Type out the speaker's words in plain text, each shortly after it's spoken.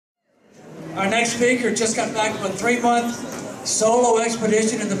Our next speaker just got back from a 3-month solo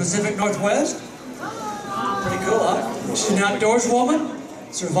expedition in the Pacific Northwest. Pretty cool, huh? She's an outdoors woman,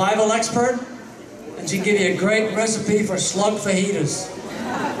 survival expert, and she can give you a great recipe for slug fajitas.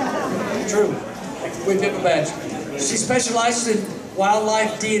 True. We pick a badge. She specializes in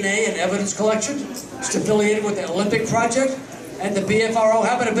wildlife DNA and evidence collection. She's affiliated with the Olympic Project and the BFRO.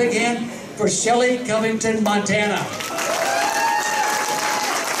 How about a big hand for Shelly Covington, Montana?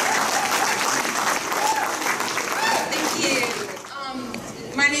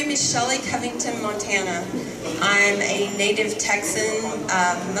 My name is Shelly Covington, Montana. I'm a native Texan.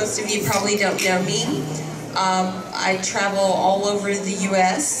 Most of you probably don't know me. I travel all over the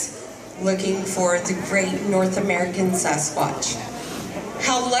U.S. looking for the great North American Sasquatch.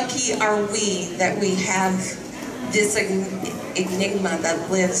 How lucky are we that we have this enigma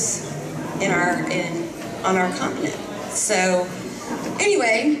that lives on our continent? So,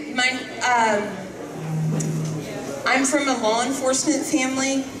 anyway, I'm from a law enforcement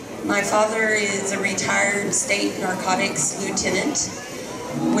family. My father is a retired state narcotics lieutenant.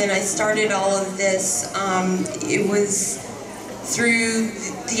 When I started all of this, it was through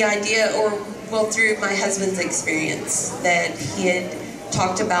the idea, through my husband's experience that he had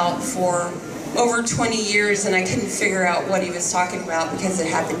talked about for over 20 years, and I couldn't figure out what he was talking about because it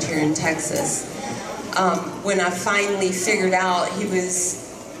happened here in Texas. When I finally figured out, he was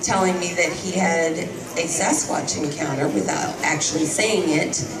telling me that he had a Sasquatch encounter without actually saying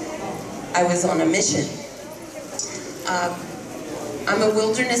it. I was on a mission. I'm a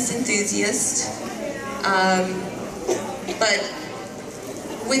wilderness enthusiast, but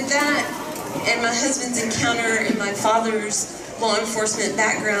with that and my husband's encounter and my father's law enforcement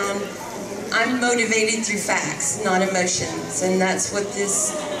background, I'm motivated through facts, not emotions, and that's what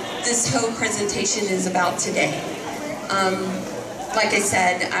this whole presentation is about today. Like I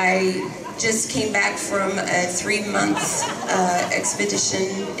said, I just came back from a 3-month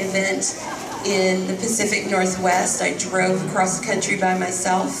expedition event in the Pacific Northwest. I drove across the country by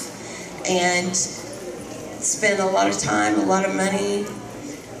myself and spent a lot of time, a lot of money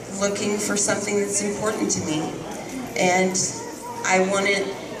looking for something that's important to me. And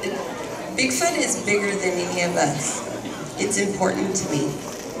Bigfoot is bigger than any of us. It's important to me.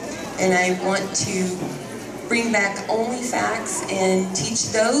 And I want to bring back only facts and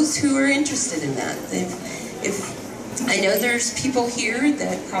teach those who are interested in that. If I know there's people here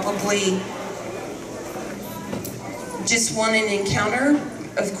that probably just want an encounter,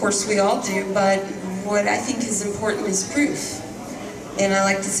 of course we all do, but what I think is important is proof. And I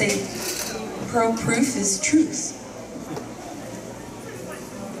like to say, proof is truth.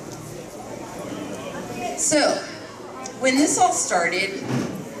 So, when this all started,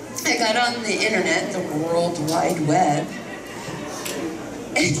 I got on the internet, the World Wide Web,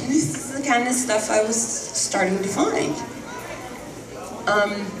 and this is the kind of stuff I was starting to find.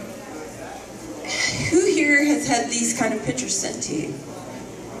 Who here has had these kind of pictures sent to you?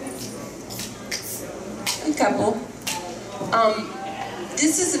 A couple.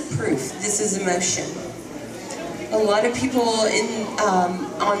 This isn't proof, this is emotion. A lot of people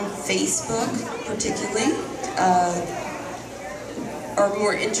on Facebook, particularly, are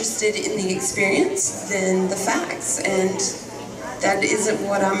more interested in the experience than the facts, and that isn't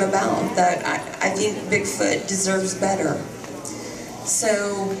what I'm about. That I think Bigfoot deserves better.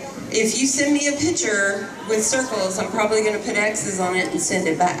 So if you send me a picture with circles, I'm probably going to put X's on it and send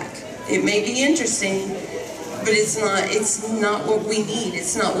it back. It may be interesting, but it's not what we need.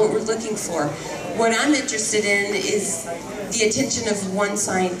 It's not what we're looking for. What I'm interested in is the attention of one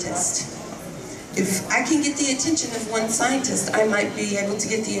scientist. If I can get the attention of one scientist, I might be able to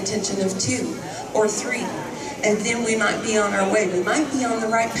get the attention of 2 or 3. And then we might be on our way. We might be on the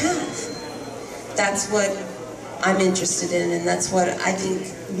right path. That's what I'm interested in, and that's what I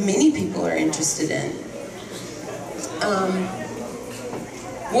think many people are interested in.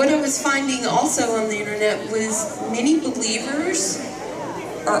 What I was finding also on the internet was many believers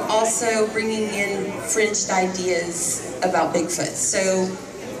are also bringing in fringed ideas about Bigfoot. So,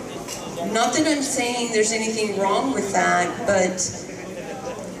 not that I'm saying there's anything wrong with that, but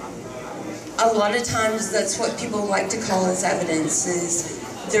a lot of times that's what people like to call as evidence, is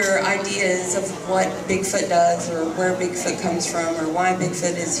their ideas of what Bigfoot does, or where Bigfoot comes from, or why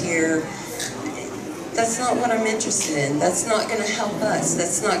Bigfoot is here. That's not what I'm interested in. That's not going to help us.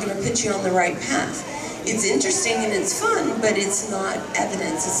 That's not going to put you on the right path. It's interesting and it's fun, but it's not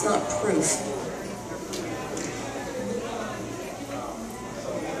evidence. It's not proof.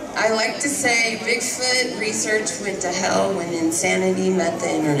 I like to say Bigfoot research went to hell when insanity met the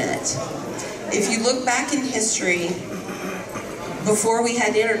internet. If you look back in history, before we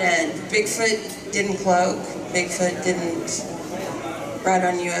had internet, Bigfoot didn't cloak, Bigfoot didn't ride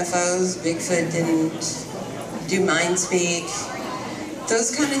on UFOs, Bigfoot didn't do mind speak.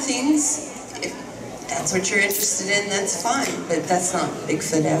 Those kind of things, if that's what you're interested in, that's fine, but that's not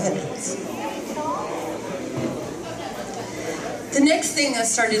Bigfoot evidence. The next thing I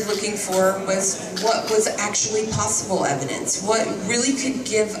started looking for was what was actually possible evidence, what really could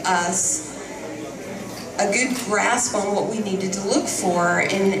give us a good grasp on what we needed to look for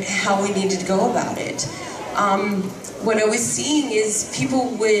and how we needed to go about it. What I was seeing is people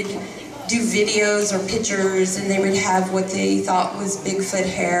would do videos or pictures and they would have what they thought was Bigfoot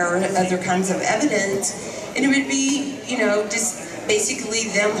hair or other kinds of evidence, and it would be, you know, just basically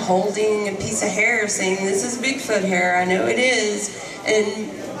them holding a piece of hair saying, this is Bigfoot hair, I know it is. And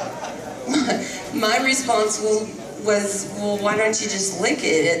my response was, well, why don't you just lick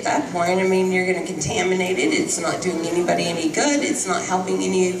it at that point? I mean, you're going to contaminate it. It's not doing anybody any good. It's not helping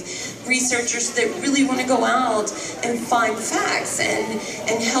any researchers that really want to go out and find facts and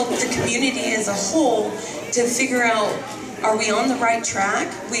help the community as a whole to figure out, are we on the right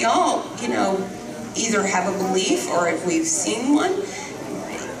track? We all, you know, either have a belief or if we've seen one.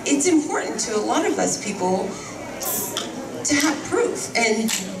 It's important to a lot of us people to have proof, and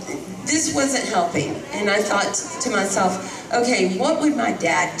this wasn't helping. And I thought to myself, okay, what would my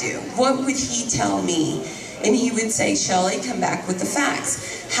dad do? What would he tell me? And he would say, Shelly, come back with the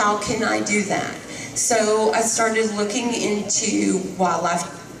facts. How can I do that? So I started looking into wildlife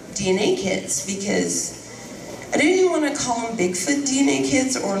DNA kits, because I didn't even want to call them Bigfoot DNA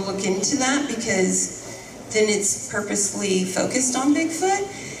kits or look into that, because then it's purposely focused on Bigfoot.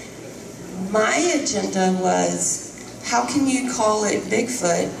 My agenda was, how can you call it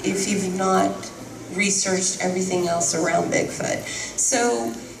Bigfoot if you've not researched everything else around Bigfoot?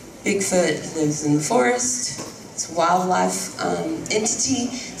 So Bigfoot lives in the forest, it's a wildlife entity,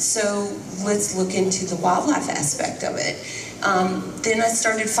 so let's look into the wildlife aspect of it. Then I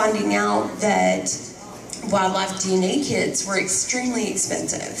started finding out that wildlife DNA kits were extremely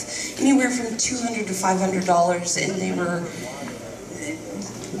expensive, anywhere from $200 to $500, and they were,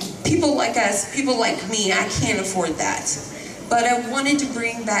 people like us, people like me, I can't afford that. But I wanted to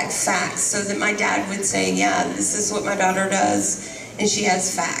bring back facts so that my dad would say, yeah, this is what my daughter does, and she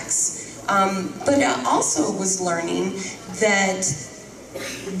has facts. But I also was learning that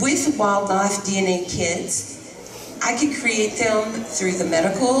with wildlife DNA kits, I could create them through the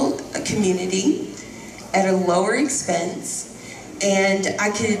medical community at a lower expense, and I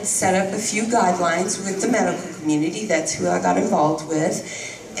could set up a few guidelines with the medical community. That's who I got involved with,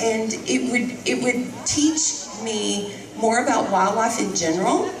 and it would teach me more about wildlife in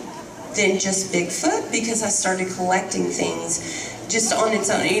general than just Bigfoot, because I started collecting things just on its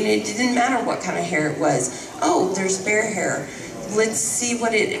own, and it didn't matter what kind of hair it was. Oh, there's bear hair. Let's see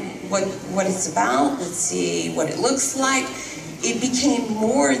what it's about. Let's see what it looks like. It became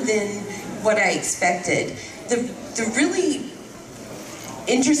more than what I expected. The really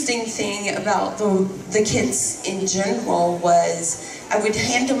interesting thing about the kits in general was I would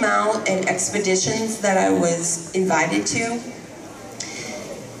hand them out at expeditions that I was invited to,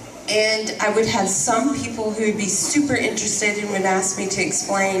 and I would have some people who would be super interested and would ask me to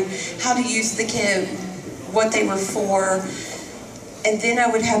explain how to use the kit, what they were for, and then I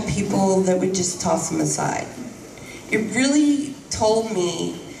would have people that would just toss them aside. It really told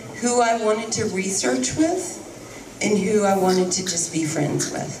me who I wanted to research with and who I wanted to just be friends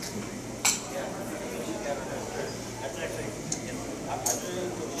with.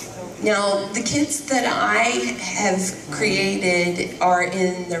 Now, the kits that I have created are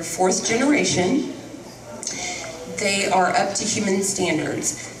in their 4th generation. They are up to human standards.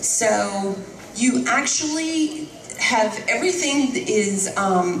 So you actually have, everything is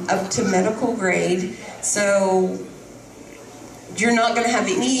up to medical grade, so you're not going to have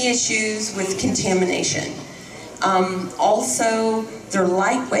any issues with contamination. Also, they're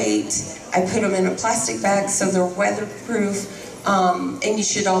lightweight. I put them in a plastic bag so they're weatherproof, and you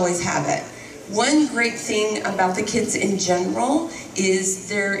should always have it. One great thing about the kits in general is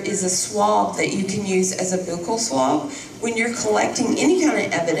there is a swab that you can use as a buccal swab. When you're collecting any kind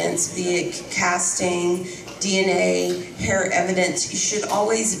of evidence, be it casting, DNA, hair evidence, you should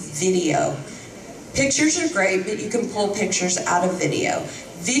always video. Pictures are great, but you can pull pictures out of video.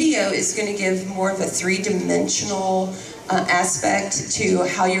 Video is going to give more of a 3-dimensional aspect to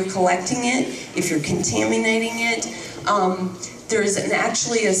how you're collecting it, if you're contaminating it. There's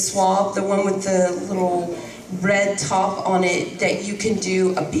actually a swab, the one with the little red top on it, that you can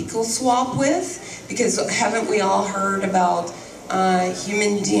do a buccal swab with, because haven't we all heard about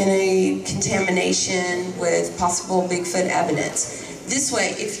human DNA contamination with possible Bigfoot evidence. This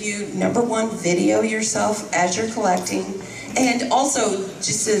way, if you, number one, video yourself as you're collecting, and also,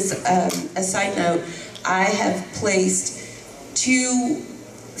 just as a side note, I have placed 2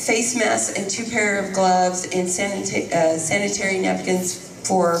 face masks and 2 pair of gloves and sanitary napkins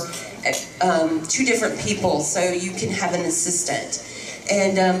for 2 different people, so you can have an assistant.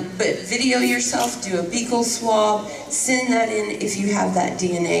 And but video yourself, do a buccal swab, send that in if you have that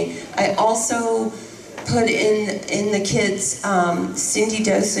DNA. I also put in the kids Cindy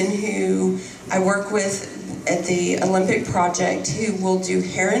Dosen, who I work with at the Olympic Project, who will do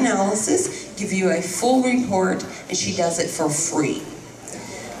hair analysis, give you a full report, and she does it for free.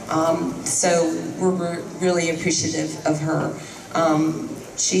 So we're really appreciative of her.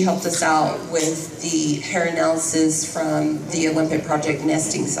 She helped us out with the hair analysis from the Olympic Project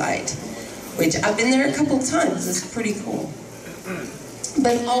nesting site, which I've been there a couple times. It's pretty cool.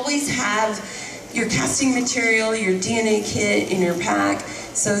 But always have your casting material, your DNA kit in your pack,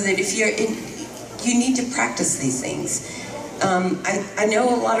 so that if you need to practice these things. I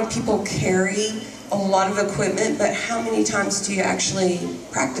know a lot of people carry a lot of equipment, but how many times do you actually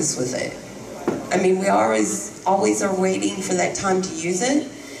practice with it? I mean, we always are waiting for that time to use it.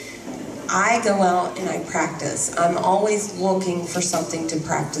 I go out and I practice. I'm always looking for something to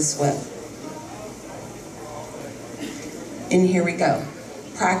practice with. And here we go.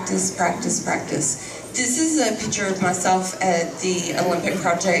 Practice, practice, practice. This is a picture of myself at the Olympic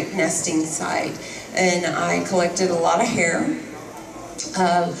Project nesting site, and I collected a lot of hair.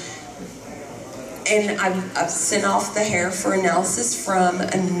 And I've sent off the hair for analysis from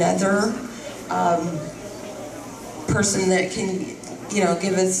another person that can,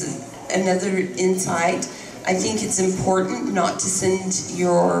 give us another insight. I think it's important not to send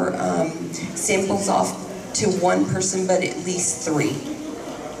your samples off to one person, but at least 3.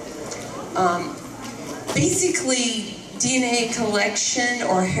 Basically, DNA collection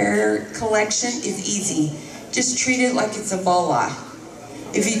or hair collection is easy. Just treat it like it's Ebola.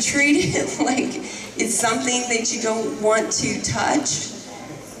 If you treat it like it's something that you don't want to touch,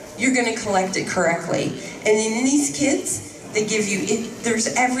 you're going to collect it correctly. And in these kits, they give you, there's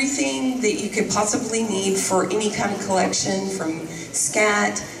everything that you could possibly need for any kind of collection, from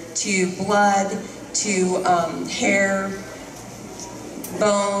scat to blood to hair,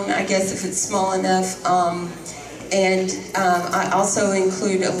 bone, I guess if it's small enough. I also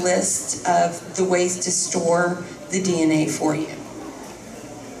include a list of the ways to store the DNA for you.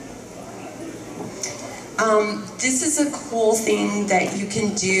 This is a cool thing that you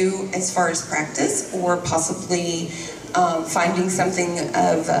can do as far as practice, or possibly finding something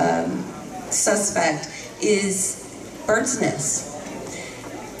of suspect, is bird's nests.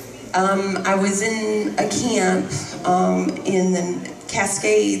 I was in a camp in the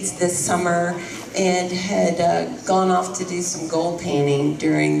Cascades this summer and had gone off to do some gold panning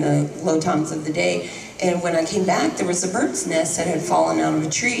during the low times of the day. And when I came back, there was a bird's nest that had fallen out of a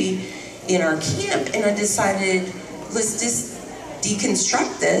tree in our camp, and I decided, let's just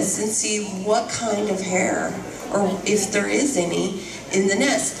deconstruct this and see what kind of hair, or if there is any, in the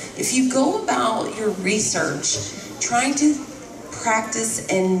nest. If you go about your research trying to practice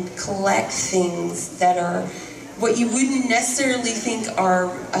and collect things that are what you wouldn't necessarily think are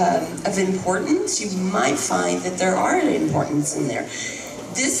of importance, you might find that there are importance in there.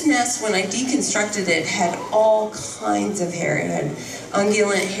 This nest, when I deconstructed it, had all kinds of hair. It had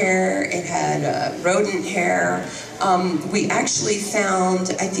ungulate hair, it had rodent hair. We actually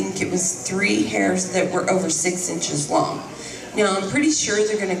found, I think it was 3 hairs that were over 6 inches long. Now, I'm pretty sure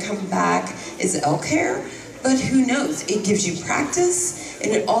they're going to come back as elk hair, but who knows? It gives you practice,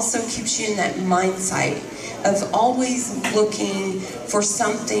 and it also keeps you in that mindset of always looking for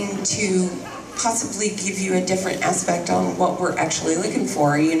something to possibly give you a different aspect on what we're actually looking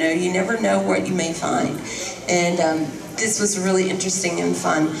for. You never know what you may find. And this was really interesting and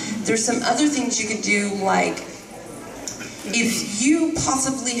fun. There's some other things you could do, like if you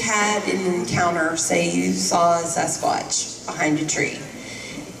possibly had an encounter, say you saw a Sasquatch behind a tree,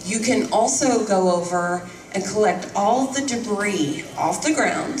 you can also go over and collect all the debris off the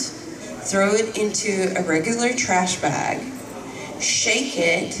ground, throw it into a regular trash bag, shake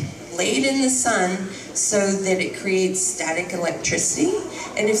it, lay it in the sun so that it creates static electricity,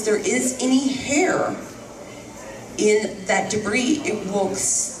 and if there is any hair in that debris, it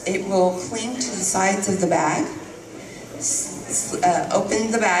will cling to the sides of the bag.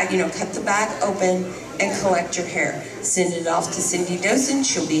 Open the bag, cut the bag open and collect your hair. Send it off to Cindy Dosen.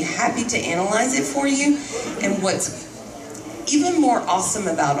 She'll be happy to analyze it for you. And what's even more awesome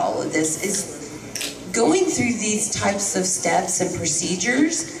about all of this is going through these types of steps and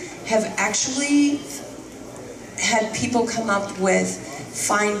procedures have actually had people come up with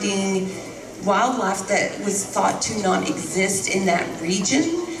finding wildlife that was thought to not exist in that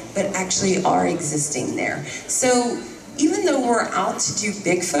region, but actually are existing there. So even though we're out to do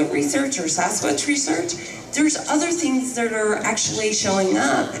Bigfoot research or Sasquatch research, there's other things that are actually showing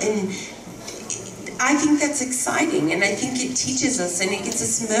up, and I think that's exciting, and I think it teaches us and it gets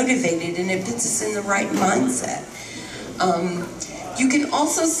us motivated and it puts us in the right mindset. You can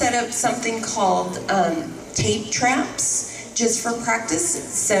also set up something called tape traps, just for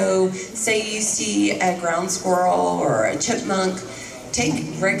practice. So say you see a ground squirrel or a chipmunk,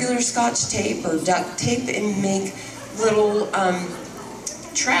 take regular Scotch tape or duct tape and make little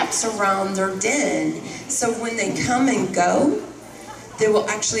traps around their den, so when they come and go, they will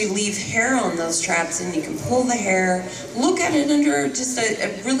actually leave hair on those traps, and you can pull the hair, look at it under just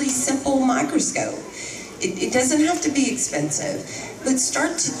a really simple microscope. It doesn't have to be expensive, but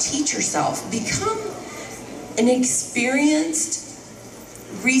start to teach yourself. Become an experienced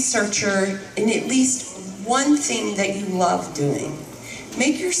researcher in at least one thing that you love doing.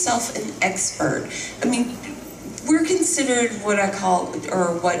 Make yourself an expert. I mean, we're considered what I call,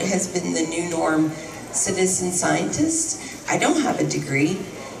 or what has been the new norm, citizen scientists. I don't have a degree,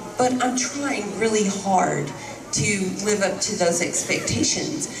 but I'm trying really hard to live up to those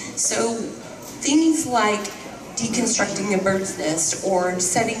expectations. So things like deconstructing a bird's nest or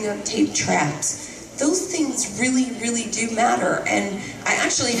setting up tape traps, those things really, really do matter. And I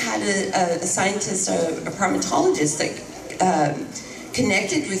actually had a scientist, a primatologist that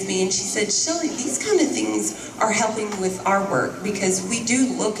connected with me, and she said, Shelly, these kind of things are helping with our work because we do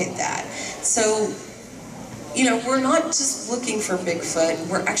look at that. So, you know, we're not just looking for Bigfoot,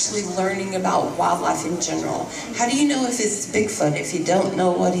 we're actually learning about wildlife in general. How do you know if it's Bigfoot if you don't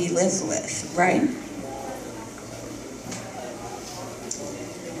know what he lives with, right?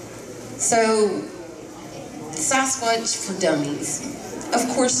 So, Sasquatch for dummies. Of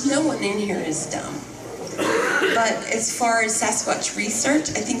course, no one in here is dumb. But as far as Sasquatch research,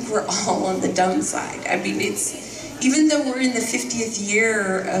 I think we're all on the dumb side. I mean, even though we're in the 50th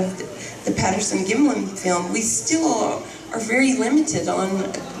year of the Patterson-Gimlin film, we still are very limited on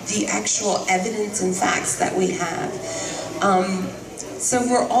the actual evidence and facts that we have. So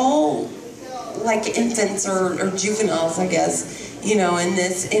we're all like infants or juveniles, I guess, you know,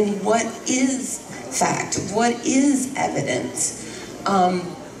 in what is fact, what is evidence.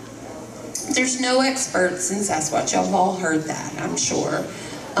 There's no experts in Sasquatch. Y'all have all heard that, I'm sure.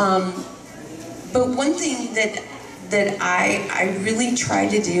 But one thing that I really try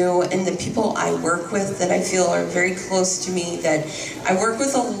to do, and the people I work with that I feel are very close to me, that I work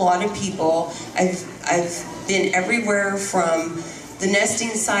with a lot of people. I've been everywhere from the nesting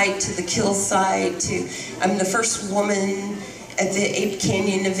site to the kill site to, I'm the first woman at the Ape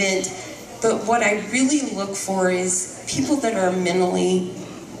Canyon event. But what I really look for is people that are mentally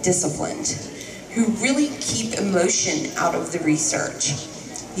disciplined, who really keep emotion out of the research.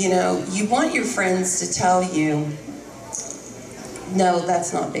 You know, you want your friends to tell you, no,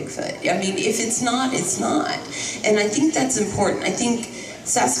 that's not Bigfoot. I mean, if it's not, it's not. And I think that's important. I think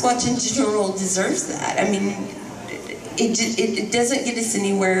Sasquatch in general deserves that. I mean, it doesn't get us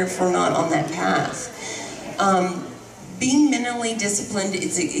anywhere if we're not on that path. Being mentally disciplined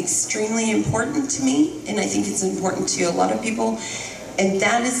is extremely important to me, and I think it's important to a lot of people. And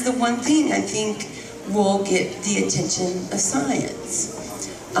that is the one thing I think will get the attention of science.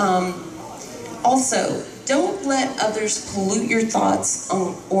 Also, don't let others pollute your thoughts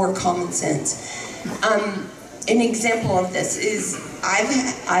or common sense. An example of this is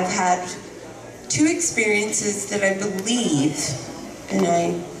I've had two experiences that I believe, and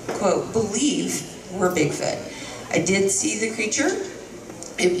I quote, believe were Bigfoot. I did see the creature,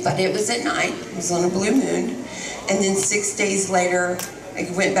 but it was at night. It was on a blue moon. And then 6 days later, I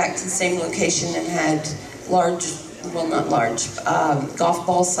went back to the same location and had large, well not large, golf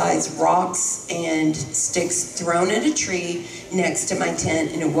ball sized rocks and sticks thrown at a tree next to my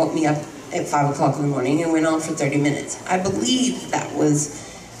tent, and it woke me up at 5 o'clock in the morning and went on for 30 minutes. I believe that was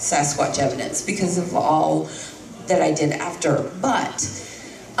Sasquatch evidence because of all that I did after. But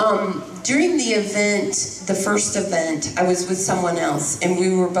during the event, the first event, I was with someone else and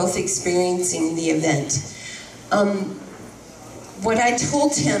we were both experiencing the event. What I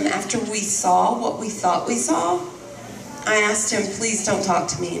told him after we saw what we thought we saw, I asked him, please don't talk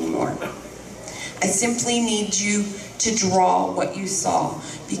to me anymore. I simply need you to draw what you saw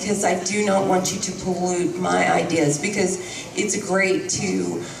because I do not want you to pollute my ideas, because it's great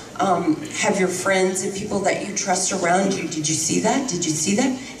to have your friends and people that you trust around you. Did you see that? Did you see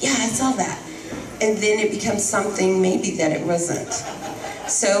that? Yeah, I saw that. and then it becomes something maybe that it wasn't.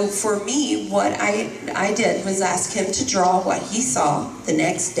 So for me, what I did was ask him to draw what he saw the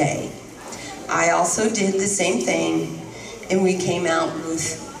next day. I also did the same thing, and we came out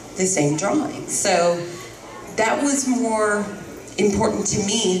with the same drawing. So that was more important to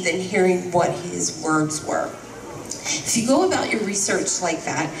me than hearing what his words were. If you go about your research like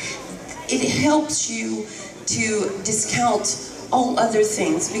that, it helps you to discount all other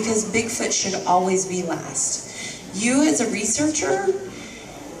things, because Bigfoot should always be last. You as a researcher,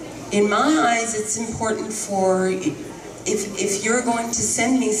 in my eyes, it's important for, if you're going to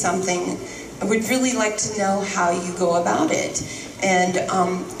send me something, I would really like to know how you go about it. And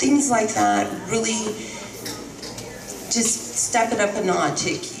things like that really just step it up a notch.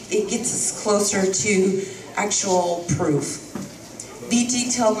 It gets us closer to actual proof. Be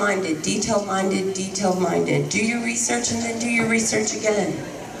detail-minded, detail-minded, detail-minded. Do your research and then do your research again.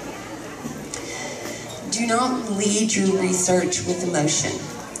 Do not lead your research with emotion.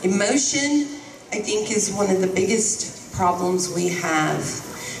 Emotion, I think, is one of the biggest problems we have.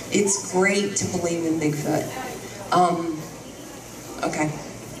 It's great to believe in Bigfoot.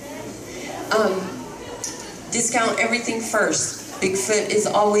 Discount everything first. Bigfoot is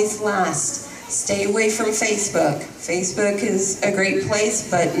always last. Stay away from Facebook. Facebook is a great place,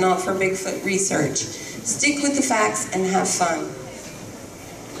 but not for Bigfoot research. Stick with the facts and have fun.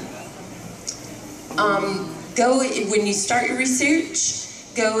 When you start your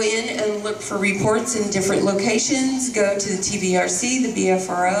research, go in and look for reports in different locations. Go to the TBRC, the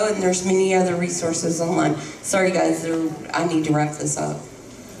BFRO, and there's many other resources online. Sorry guys, I need to wrap this up.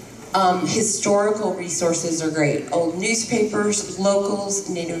 Historical resources are great. Old newspapers, locals,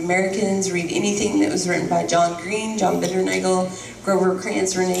 Native Americans. Read anything that was written by John Green, John Bitternagel, Grover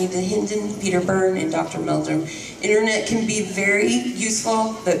Krantz, Renee DeHinden, Peter Byrne, and Dr. Meldrum. Internet can be very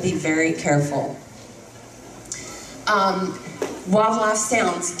useful, but be very careful. Wildlife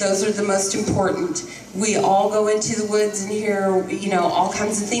sounds, those are the most important. We all go into the woods and hear, all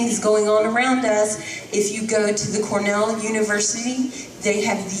kinds of things going on around us. If you go to the Cornell University, they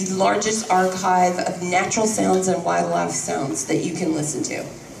have the largest archive of natural sounds and wildlife sounds that you can listen to.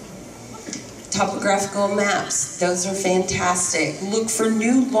 Topographical maps, those are fantastic. Look for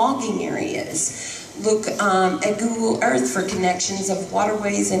new logging areas. Look at Google Earth for connections of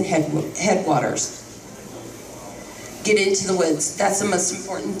waterways and headwaters. Get into the woods. That's the most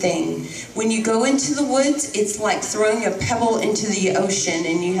important thing. When you go into the woods, it's like throwing a pebble into the ocean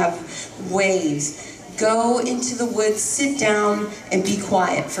and you have waves. Go into the woods, sit down, and be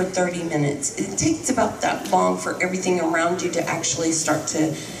quiet for 30 minutes. It takes about that long for everything around you to actually start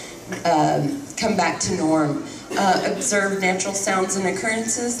to come back to norm. Observe natural sounds and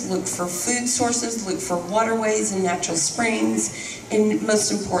occurrences. Look for food sources. Look for waterways and natural springs. And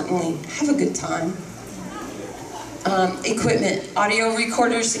most importantly, have a good time. Equipment, audio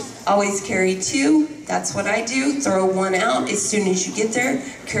recorders, always carry 2. That's what I do. Throw one out as soon as you get there.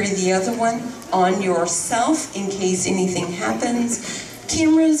 Carry the other one on yourself in case anything happens.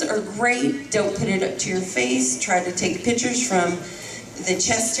 Cameras are great. Don't put it up to your face. Try to take pictures from the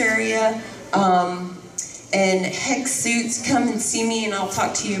chest area. And hex suits, come and see me and I'll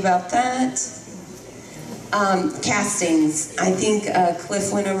talk to you about that. Castings. I think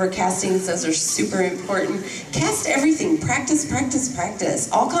Cliff went over castings. Those are super important. Cast everything. Practice, practice,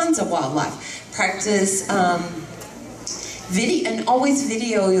 practice. All kinds of wildlife. Practice video, and always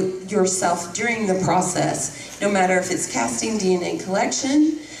video yourself during the process. No matter if it's casting, DNA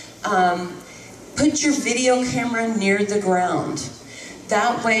collection. Put your video camera near the ground.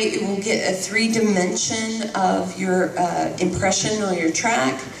 That way it will get a 3-dimension of your impression or your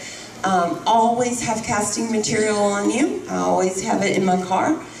track. Always have casting material on you. I always have it in my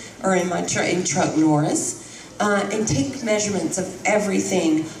car or in my truck Norris. And take measurements of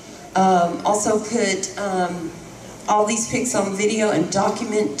everything. Also put all these pics on video and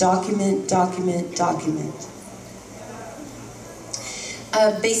document, document, document, document.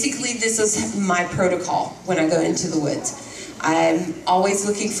 Basically, this is my protocol when I go into the woods. I'm always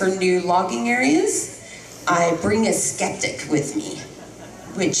looking for new logging areas. I bring a skeptic with me,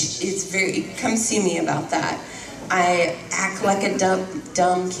 which is come see me about that. I act like a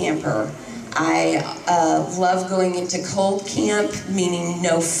dumb camper. I love going into cold camp, meaning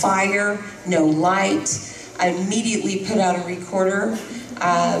no fire, no light. I immediately put out a recorder.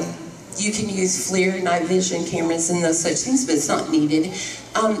 You can use FLIR, night vision cameras and those such things, but it's not needed.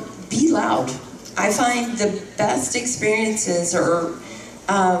 Be loud. I find the best experiences are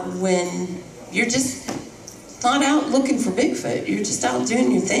when you're just not out looking for Bigfoot. You're just out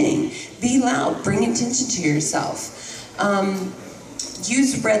doing your thing. Be loud. Bring attention to yourself.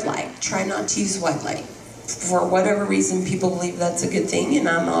 use red light. Try not to use white light. For whatever reason, people believe that's a good thing, and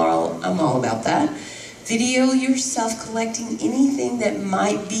I'm all about that. Video yourself collecting anything that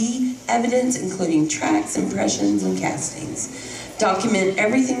might be evidence, including tracks, impressions, and castings. Document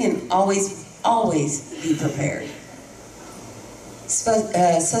everything and always be prepared.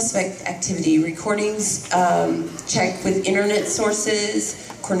 Suspect activity recordings, check with internet sources,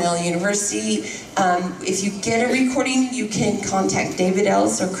 Cornell University. If you get a recording, you can contact David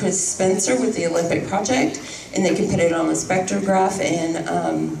Ellis or Chris Spencer with the Olympic Project, and they can put it on a spectrograph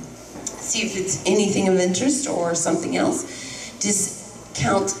and see if it's anything of interest or something else.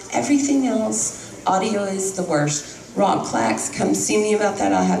 Discount everything else. Audio is the worst. Rock clacks, come see me about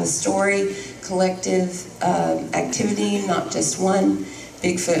that. I have a story. Collective activity, not just one.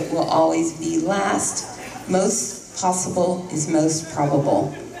 Bigfoot will always be last. Most possible is most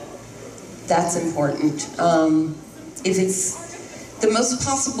probable. That's important. If it's the most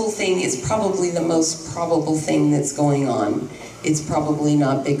possible thing, is probably the most probable thing that's going on. It's probably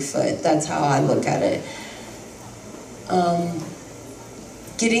not Bigfoot. That's how I look at it.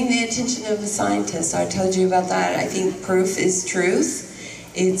 Getting the attention of the scientists, I told you about that. I think proof is truth.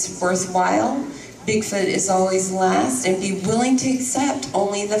 It's worthwhile. Bigfoot is always last, and be willing to accept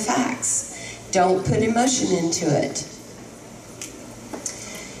only the facts. Don't put emotion into it.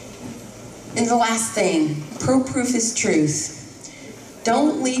 And the last thing, proof is truth.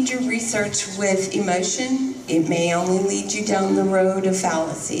 Don't lead your research with emotion. It may only lead you down the road of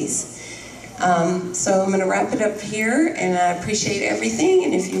fallacies. So I'm going to wrap it up here, and I appreciate everything.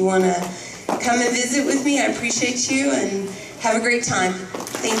 And if you want to come and visit with me, I appreciate you, and have a great time.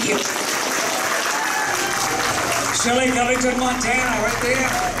 Thank you. Shelly Covington, Montana, right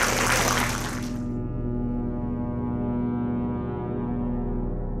there.